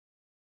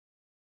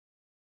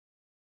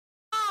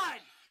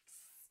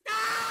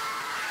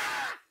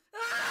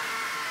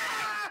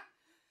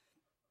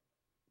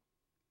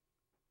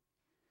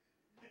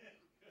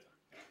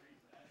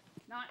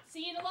Not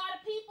seeing a lot of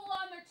people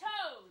on their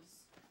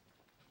toes.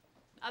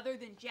 Other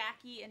than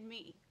Jackie and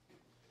me.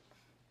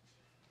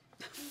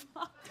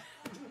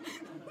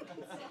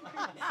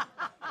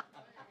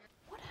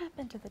 What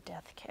happened to the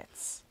death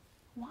kits?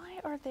 Why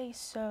are they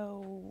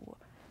so,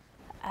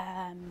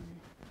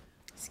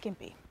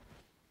 skimpy?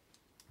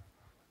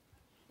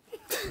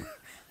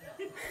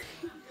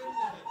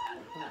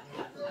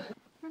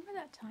 Remember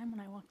that time when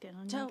I walked in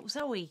on you?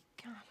 Zoe,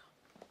 God.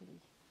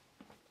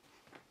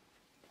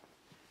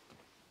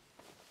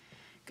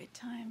 Good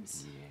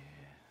times. Yeah.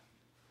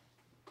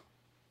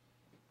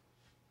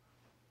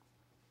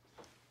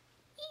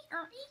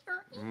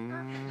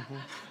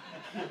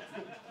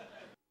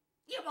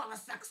 You wanna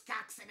suck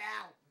cocks it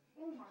out?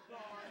 Oh my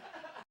God.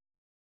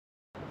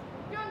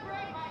 Doing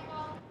great,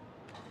 Michael.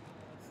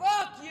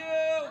 Fuck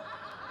you!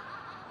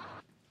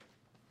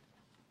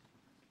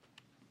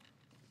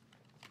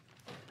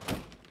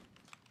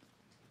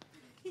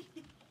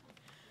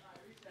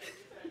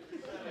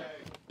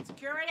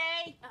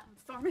 Security?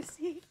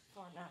 Pharmacy.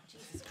 Oh, no,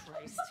 Jesus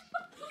Christ.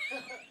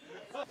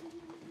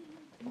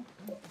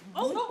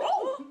 Oh,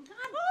 God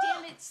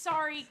damn it,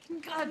 sorry.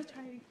 God.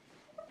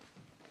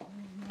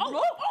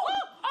 Oh,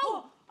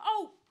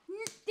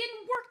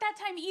 didn't work that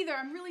time either.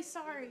 I'm really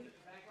sorry.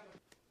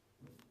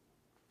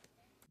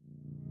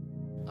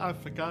 I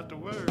forgot the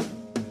word.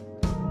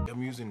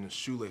 I'm using the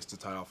shoelace to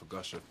tie off a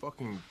gusher.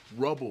 Fucking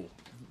rubble.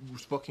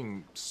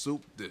 Fucking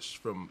soup dish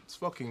from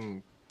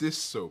fucking dish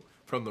soap.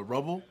 From the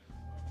rubble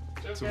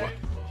to what?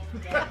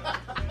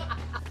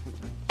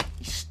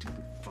 You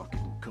stupid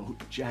fucking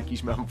goat.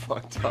 Jackie's mouth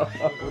fucked up.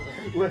 I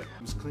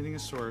was cleaning a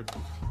sword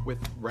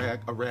with a rag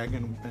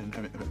and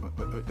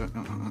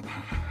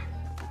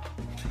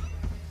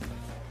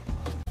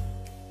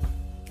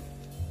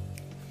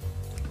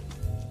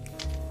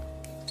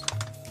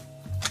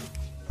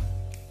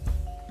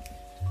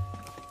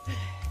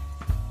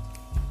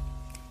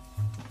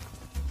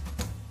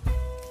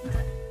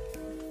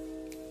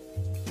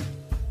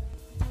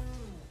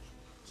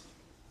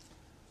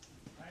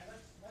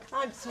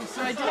I'm so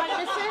sorry. Did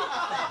I miss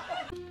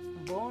it?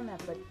 Bon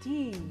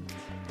appetit.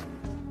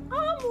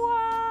 Au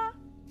revoir.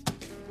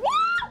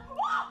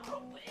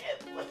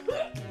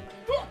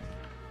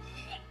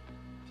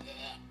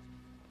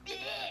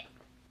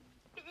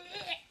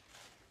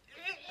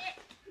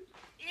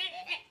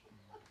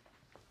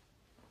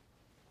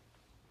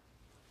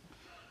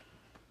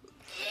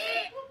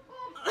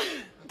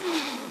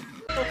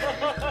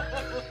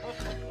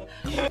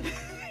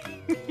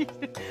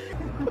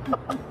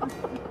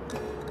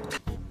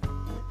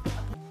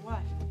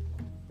 What?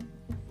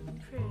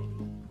 Pretty.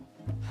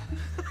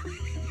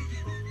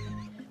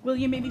 Will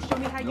you maybe show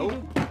me how you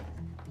do?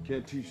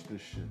 can't teach this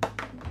shit.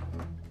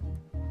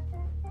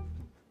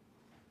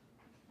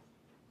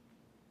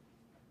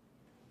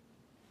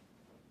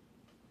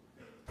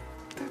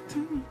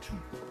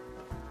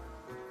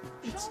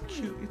 It's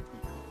cute.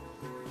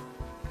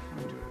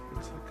 How do it?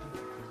 It's like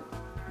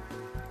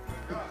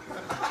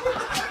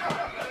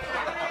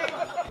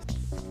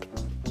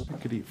I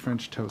could eat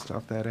French toast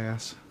off that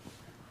ass.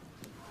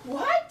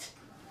 What?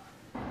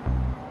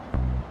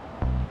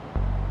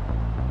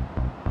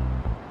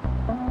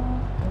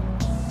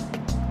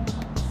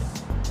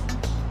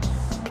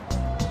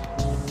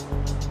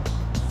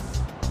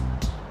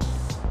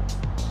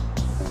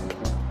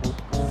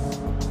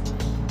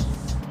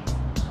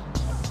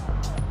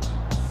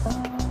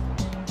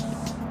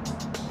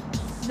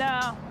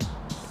 No.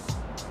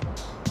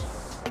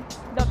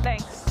 No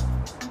thanks.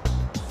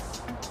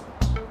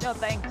 No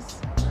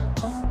thanks.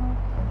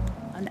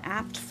 An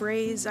apt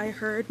phrase I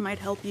heard might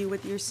help you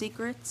with your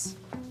secrets.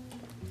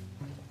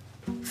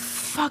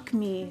 Fuck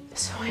me.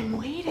 So I'm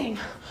waiting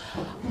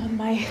on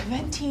my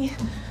venti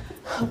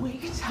Wai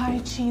Tai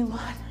Chi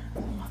lot,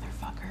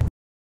 motherfucker.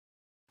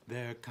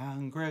 They're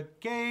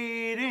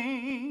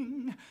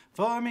congregating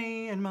for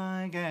me and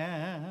my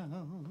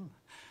gal.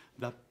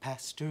 The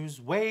pastor's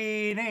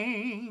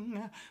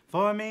waiting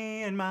for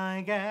me and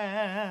my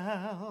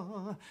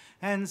gal.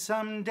 And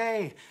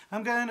someday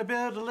I'm gonna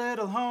build a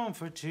little home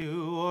for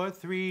 2 or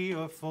 3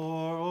 or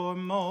 4 or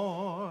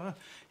more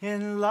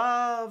in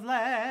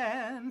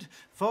Loveland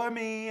for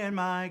me and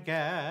my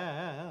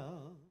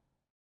gal.